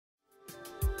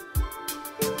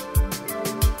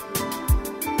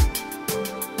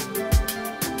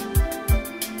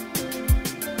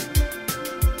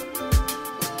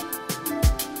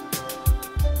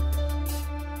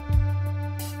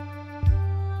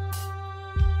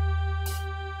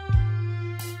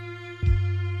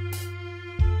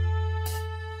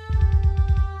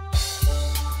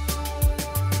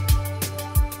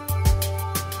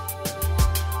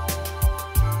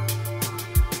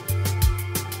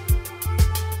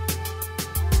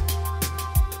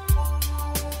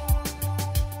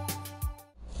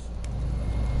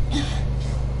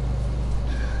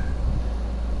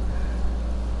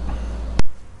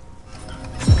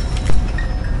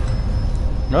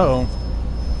Uh-oh.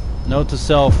 Note to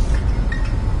self.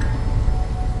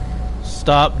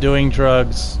 Stop doing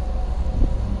drugs.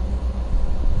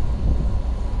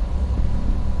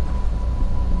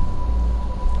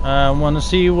 I want to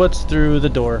see what's through the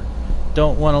door.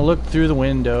 Don't want to look through the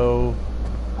window.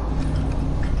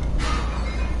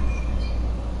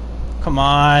 Come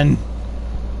on.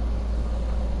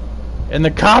 And the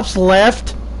cops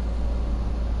left?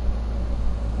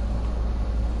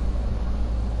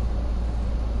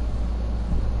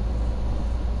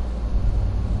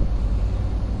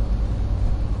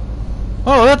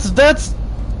 Oh, that's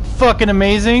fucking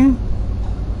amazing.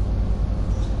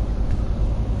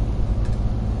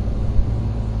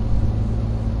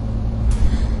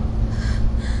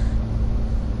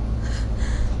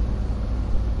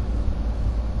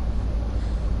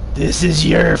 This is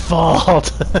your fault.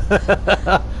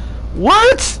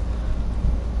 What?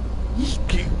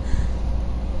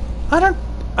 I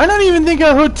don't even think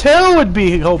a hotel would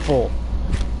be hopeful.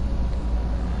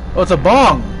 Oh, it's a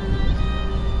bong.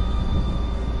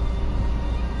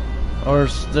 Or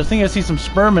I think I see some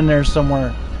sperm in there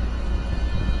somewhere.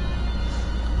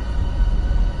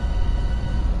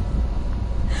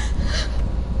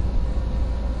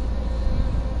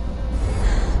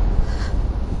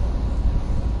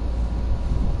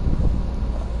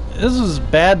 This was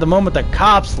bad the moment the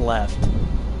cops left.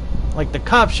 Like, the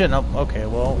cops shouldn't have... Okay,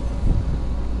 well...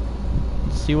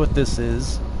 Let's see what this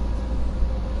is.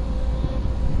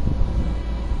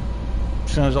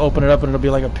 Just gonna open it up and it'll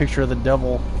be like a picture of the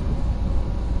devil.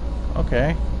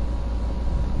 Okay.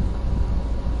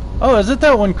 Oh, is it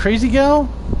that one crazy gal?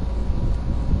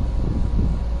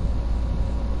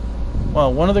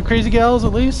 Well, one of the crazy gals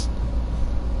at least?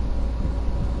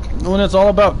 The one that's all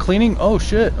about cleaning? Oh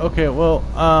shit. Okay, well,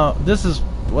 this is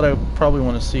what I probably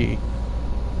want to see.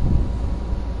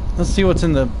 Let's see what's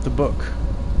in the book.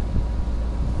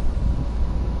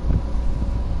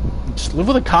 Just live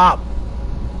with a cop.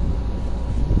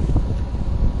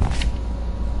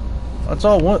 That's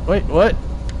all one. Wait, what?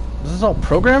 This is all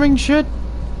programming shit?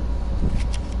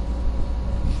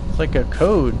 It's like a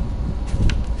code.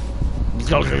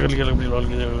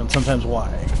 And sometimes why.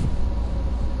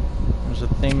 There's a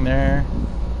thing there.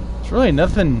 It's really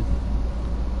nothing.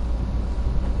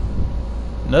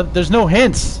 No, there's no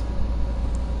hints.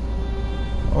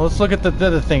 Well, let's look at the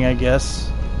other thing, I guess.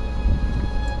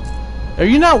 Are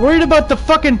you not worried about the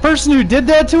fucking person who did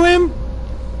that to him?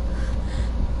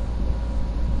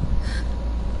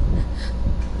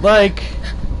 Like...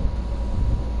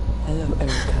 Hello,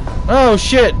 Erica. Oh,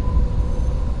 shit.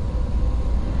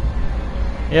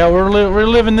 Yeah, we're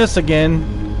living this again.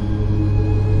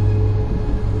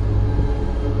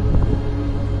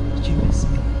 Did you miss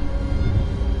me?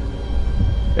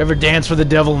 Ever dance with the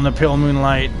devil in the pale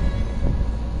moonlight?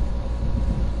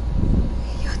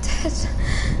 You're dead.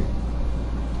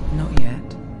 Not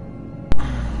yet.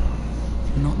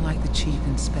 Not like the chief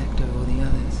inspector or the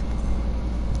others.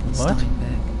 What?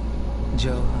 Steinbeck,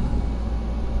 Johan.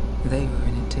 They were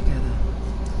in it together.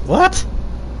 What?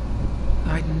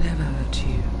 I'd never hurt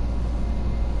you.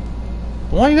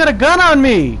 Why you got a gun on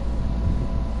me?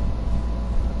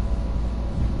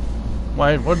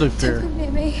 Why? What do they fear? Don't come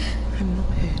near me. I'm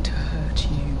not here to hurt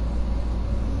you.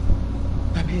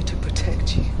 I'm here to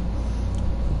protect you.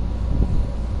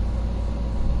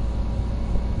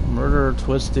 Murderer,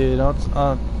 twisted.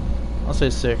 I'll say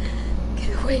sick.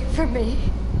 Get away from me.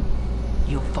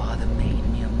 Your father made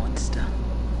me a monster.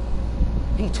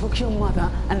 He took your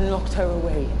mother and locked her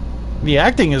away. The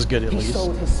acting is good at He least.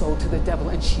 sold his soul to the devil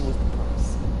and she was the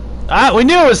price. Ah, we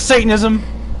knew it was Satanism.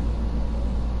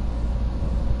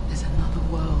 There's another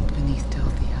world beneath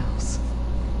Delphi House.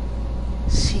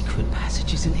 Secret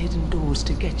passages and hidden doors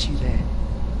to get you there.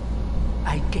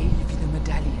 I gave you the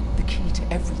medallion, the key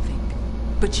to everything,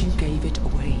 but you gave it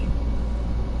away.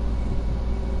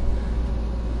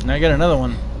 Now I got another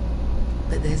one.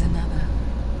 But there's another.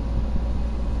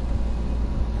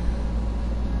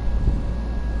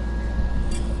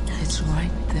 It's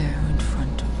right there in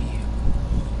front of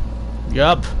you.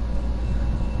 Yup.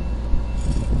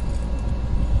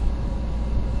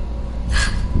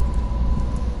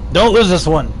 Don't lose this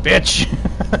one, bitch.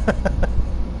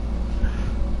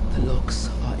 The locks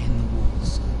are in the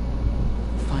walls.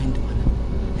 Find one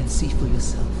and see for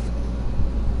yourself.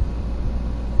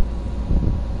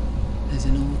 There's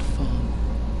an old farm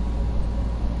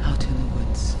out in the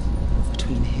woods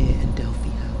between here and Delphi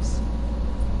House.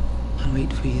 I'll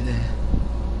wait for you there.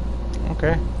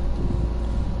 Okay.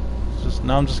 It's just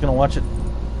now I'm just gonna watch it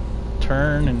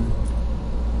turn and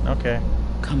okay.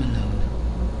 Come alone.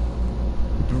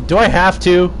 Do I have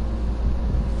to?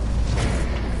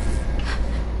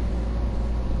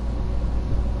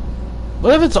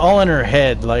 What if it's all in her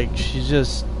head? Like, she's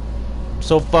just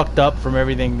so fucked up from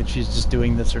everything that she's just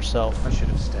doing this herself. I should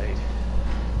have stayed.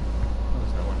 There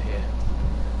was no one here.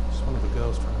 Just one of the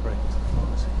girls trying to break into the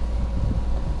pharmacy.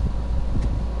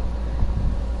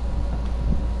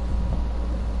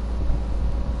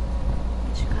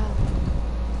 Which girl?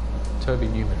 Toby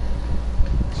Newman.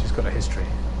 She's got a history.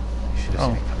 You should have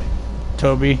seen it coming.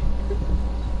 Toby.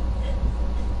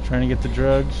 Trying to get the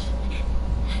drugs.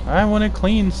 I want to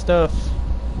clean stuff.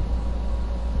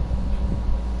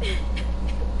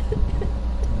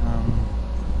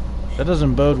 That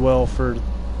doesn't bode well for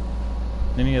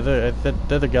any of the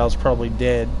other gal's probably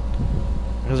dead.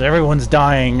 Because everyone's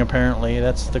dying, apparently.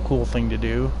 That's the cool thing to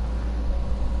do.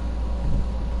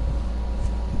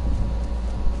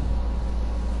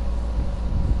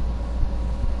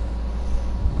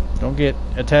 Don't get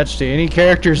attached to any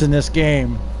characters in this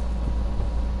game.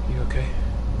 You okay?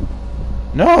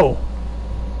 No!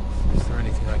 Is there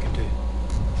anything I can do?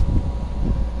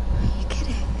 Are you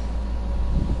kidding?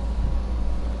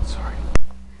 Sorry.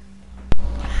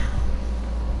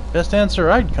 Best answer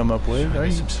I'd come up with. I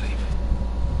need some sleep.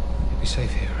 You'll be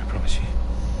safe here, I promise you.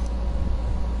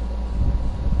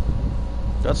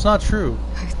 That's not true.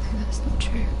 I know that's not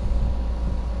true.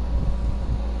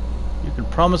 You can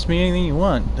promise me anything you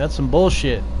want. That's some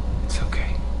bullshit. It's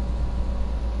okay.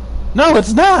 No,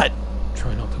 it's not!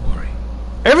 Try not to worry.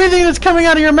 Everything that's coming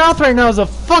out of your mouth right now is a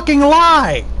fucking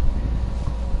lie!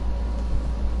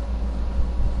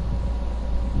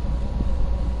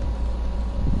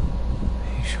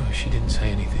 Are you sure she didn't say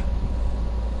anything?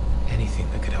 Anything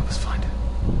that could help us find her?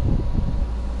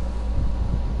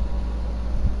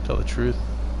 Tell the truth.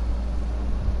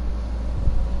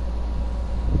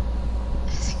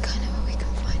 I think I know where we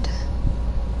can find her.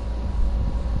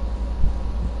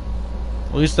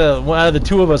 At least out of the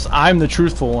two of us, I'm the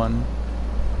truthful one.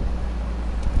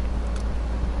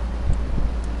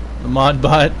 The mod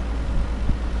bot.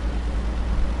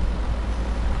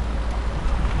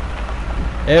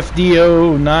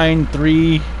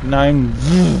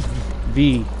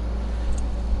 FDO939V.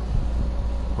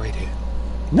 Wait here.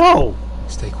 No!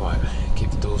 Stay quiet.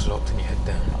 Keep the doors locked and your head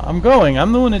down. I'm going.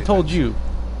 I'm the one that told you.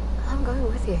 I'm going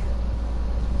with you.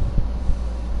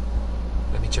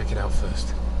 Let me check it out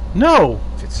first. No!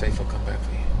 If it's safe, I'll come back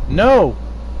for you. No!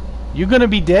 You're gonna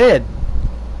be dead.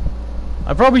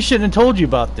 I probably shouldn't have told you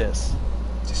about this.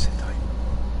 Just sit tight.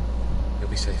 You'll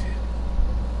be safe here.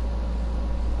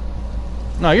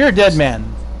 No, you're a dead man.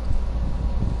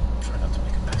 Try not to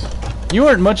make a mess. You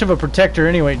weren't much of a protector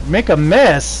anyway. Make a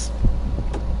mess?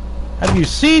 Have you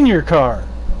seen your car?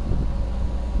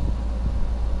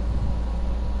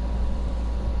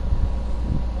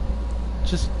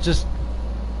 Just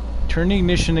turn the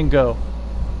ignition and go.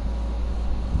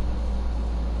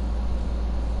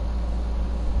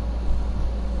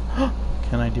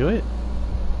 Can I do it?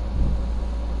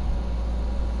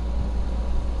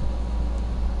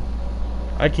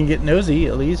 I can get nosy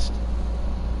at least.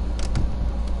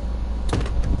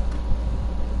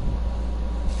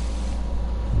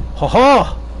 Ho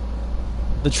ho!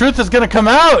 The truth is gonna come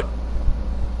out!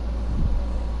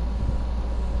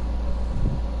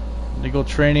 Legal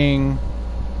training,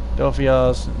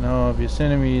 Delphios, no obvious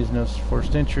enemies, no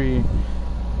forced entry,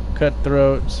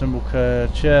 cutthroat, symbol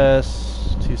cut,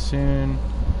 chest, too soon,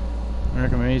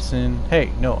 American Mason.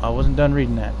 Hey, no, I wasn't done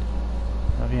reading that.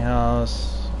 Coffee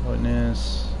house,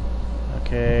 witness,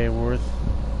 okay, worth,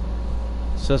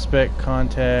 suspect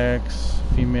contacts,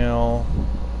 female,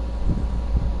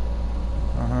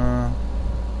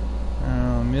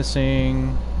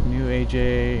 missing, new AJ,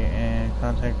 and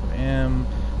contact with M.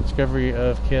 Discovery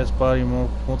of chaos body,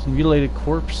 molten mutilated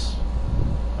corpse.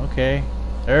 Okay.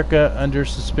 Erica under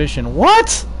suspicion.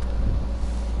 What?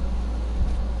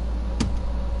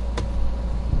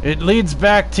 It leads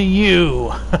back to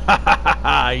you.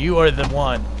 You are the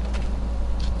one.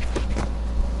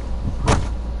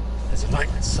 There's a light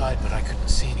inside, but I couldn't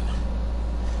see anyone.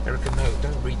 Erica, no,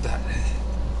 don't read that.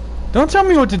 Don't tell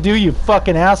me what to do, you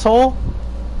fucking asshole.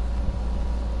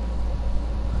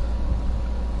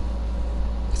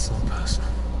 It's not personal.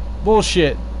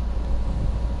 Bullshit.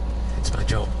 It's my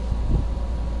job.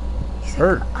 You think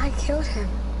Hurt. I killed him?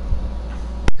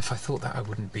 If I thought that, I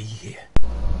wouldn't be here.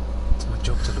 It's my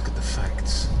job to look at the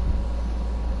facts.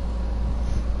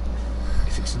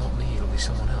 If it's not me, it'll be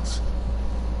someone else.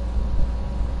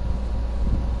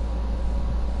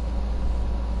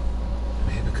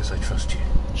 I'm here because I trust you.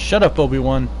 Shut up,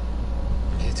 Obi-Wan.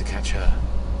 I'm here to catch her.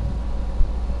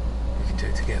 We can do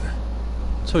it together.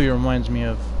 That's who he reminds me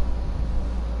of.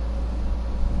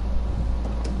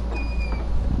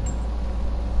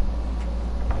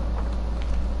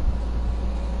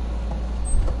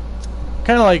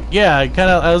 Kind of like, yeah, kind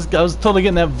of. I was totally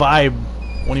getting that vibe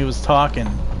when he was talking.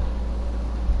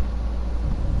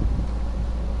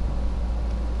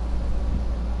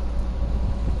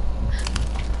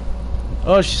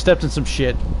 Oh, she stepped in some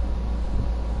shit.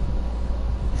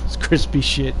 It's crispy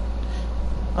shit.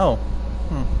 Oh,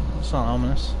 that's not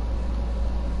ominous.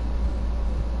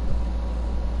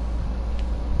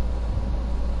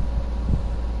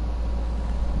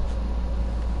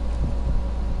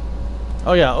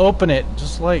 Oh yeah, open it.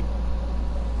 Just like,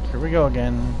 here we go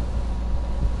again.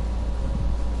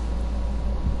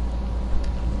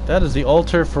 That is the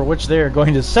altar for which they are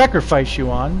going to sacrifice you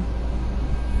on.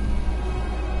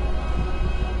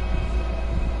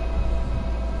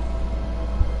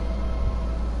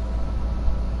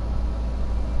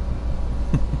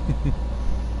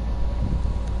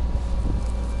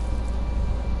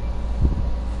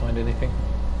 Find anything?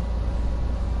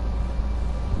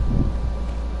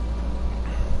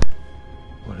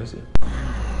 What is it?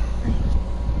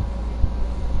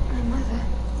 My mother.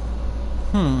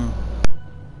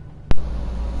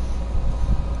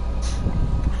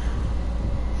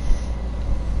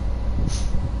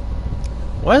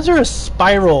 Why is there a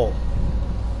spiral?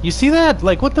 You see that?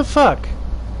 Like, what the fuck?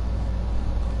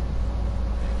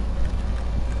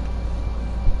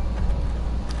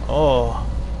 Oh.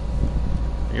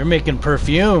 You're making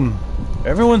perfume.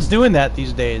 Everyone's doing that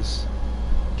these days.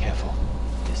 Careful.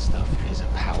 This stuff is a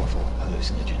powerful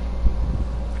hallucinogen.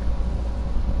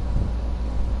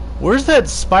 Where's that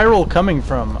spiral coming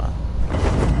from?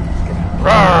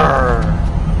 Rawr.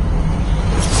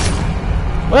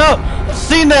 Well,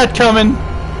 seen that coming.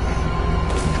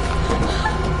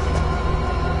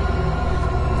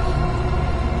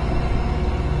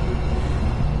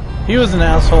 He was an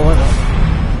asshole.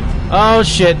 Oh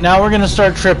shit, now we're gonna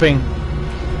start tripping.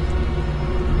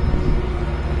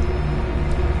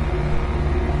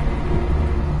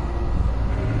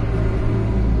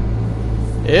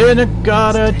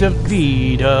 Inagata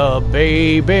Davida,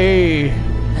 baby.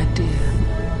 A deer,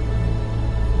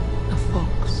 a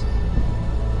fox,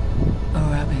 a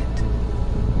rabbit.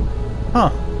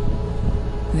 Huh.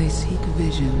 They seek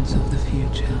visions of the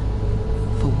future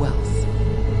for wealth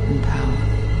and power.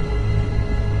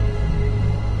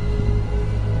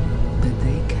 But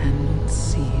they cannot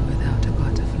see without a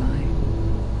butterfly.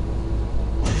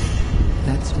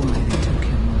 That's why they took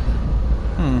your mother.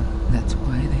 That's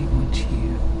why they want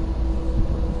you.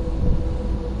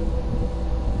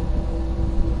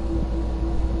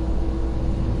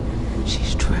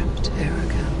 She's trapped,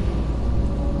 Erica.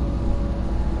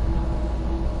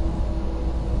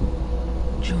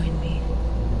 Join me.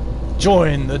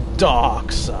 Join the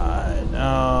dark side. Oh,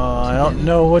 I don't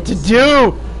know what to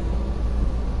do.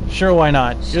 Sure, why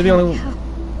not? You're the only.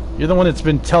 You're the one that's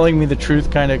been telling me the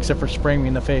truth, kind of, except for spraying me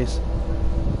in the face.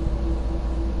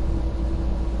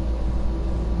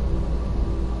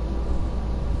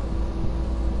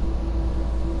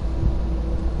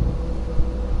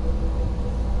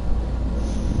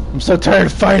 I'm so tired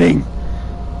of fighting.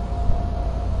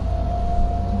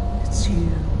 It's you,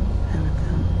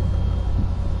 Erica.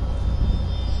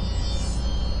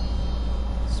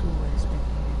 It's always been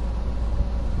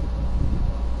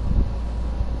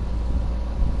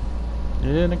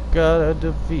you. Inagata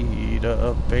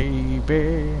Davida,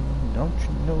 baby. Don't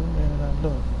you know that I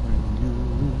love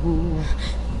you?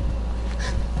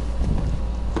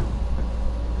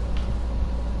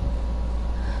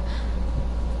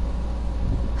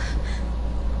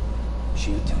 She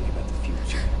would tell you about the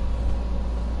future.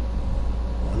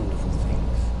 Wonderful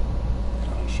things that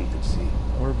only she could see.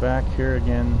 We're back here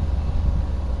again.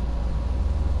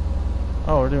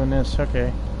 Oh, we're doing this.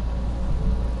 Okay.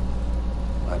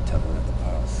 I'd tell her of the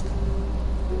past.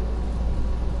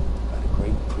 About a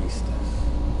great priestess.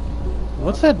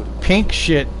 What's that pink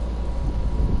shit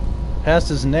past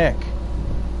his neck?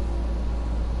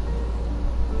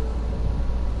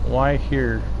 Why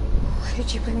here? Why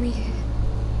did you bring me here?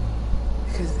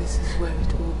 Because this is where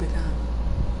it all began.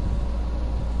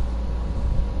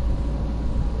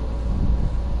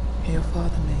 Your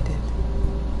father made it.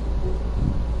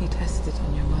 He tested it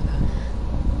on your mother.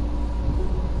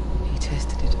 He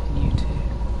tested it on you too.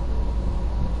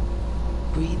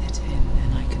 Breathe it in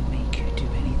and I can make you do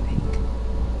anything.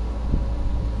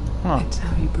 Huh. It's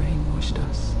how he brainwashed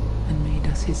us and made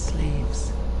us his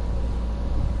slaves.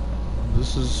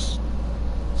 This is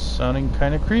sounding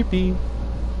kind of creepy.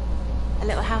 A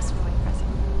little housewarming present.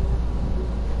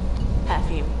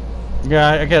 Perfume. Yeah,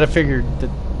 I gotta figure that.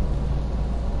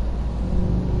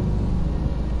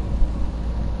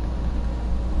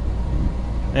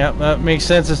 Yeah, that makes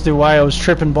sense as to why I was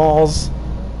tripping balls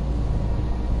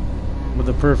with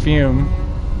the perfume.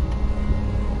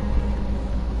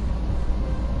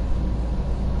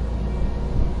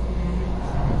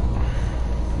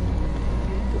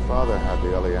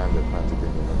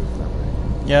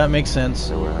 Yeah, it makes sense.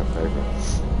 They were her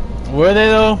favorite. Were they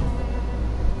though?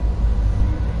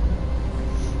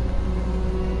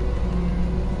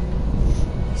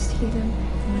 I see them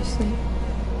in my sleep.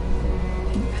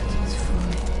 Pink petals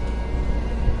falling.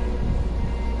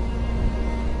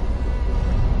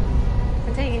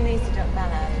 I'm taking these to Dr.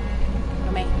 Ballard.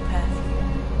 You're making perfume.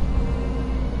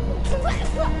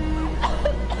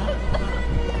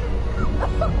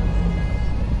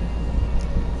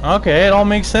 Okay, it all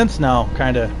makes sense now,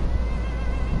 kinda.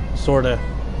 Sorta.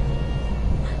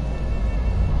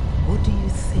 What do you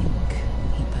think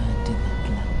he burned in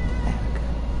that lamp, Erica?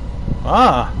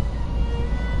 Ah.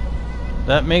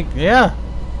 Yeah.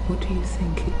 What do you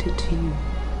think it did to you?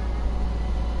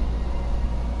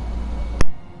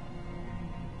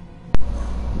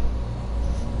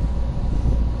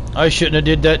 I shouldn't have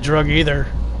did that drug either,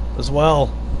 as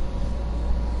well.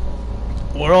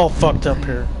 We're all fucked up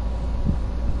here.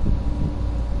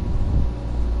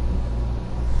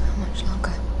 How much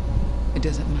longer? It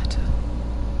doesn't matter.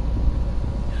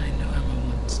 I know I'm a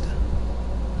monster.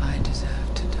 I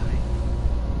deserve to die.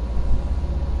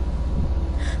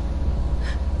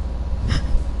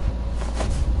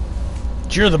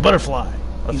 You're the butterfly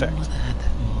effect. Your mother had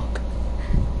that mark.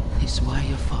 It's why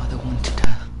your father wanted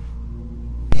her.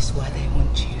 It's why they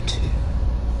want you to.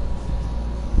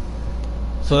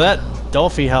 So that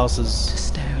Delphi house To is...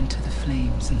 stare into the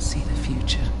flames and see the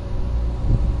future.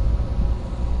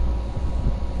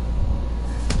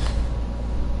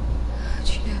 How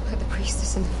do you know about the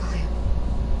priestess and the fire?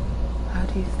 How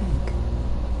do you think?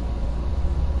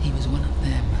 He was one of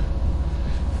them.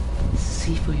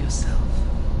 See for yourself.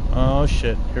 Oh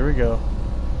shit, here we go.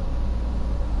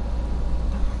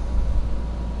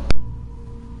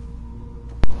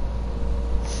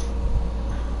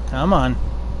 Come on.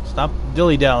 Stop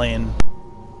dilly-dallying.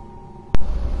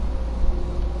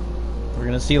 We're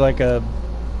gonna see like a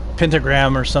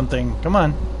pentagram or something. Come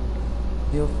on.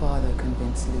 Your father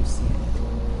convinced Lucian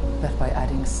that by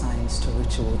adding signs to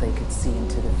ritual they could see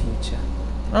into the future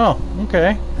Oh,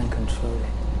 okay. and control it.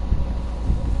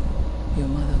 Your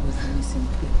mother was the missing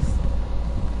piece.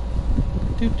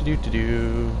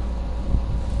 Do.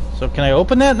 So can I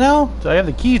open that now? So I have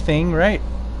the key thing, right?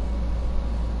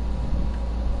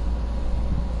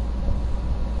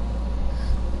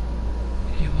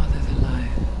 Your mother's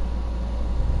alive.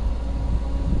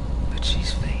 But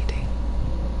she's fading.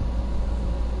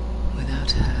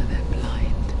 Without her, they're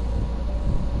blind.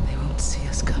 They won't see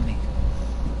us coming.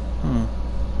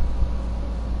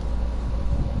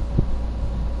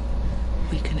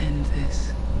 We can end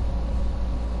this.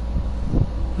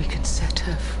 We can set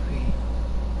her free.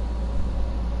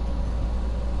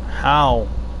 How?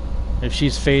 If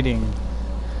she's fading.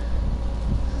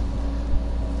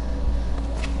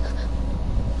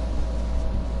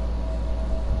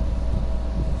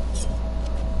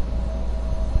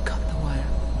 Cut the wire.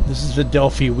 This is the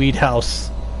Delphi weed house.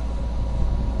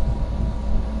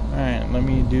 Alright, let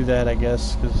me do that, I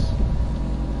guess, because...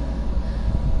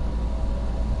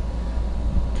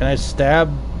 Can I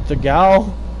stab the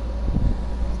gal?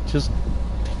 Just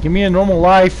give me a normal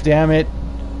life, damn it.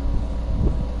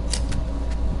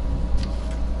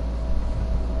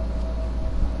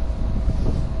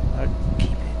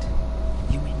 Keep it.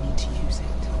 You may need to use it.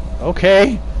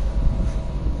 Okay.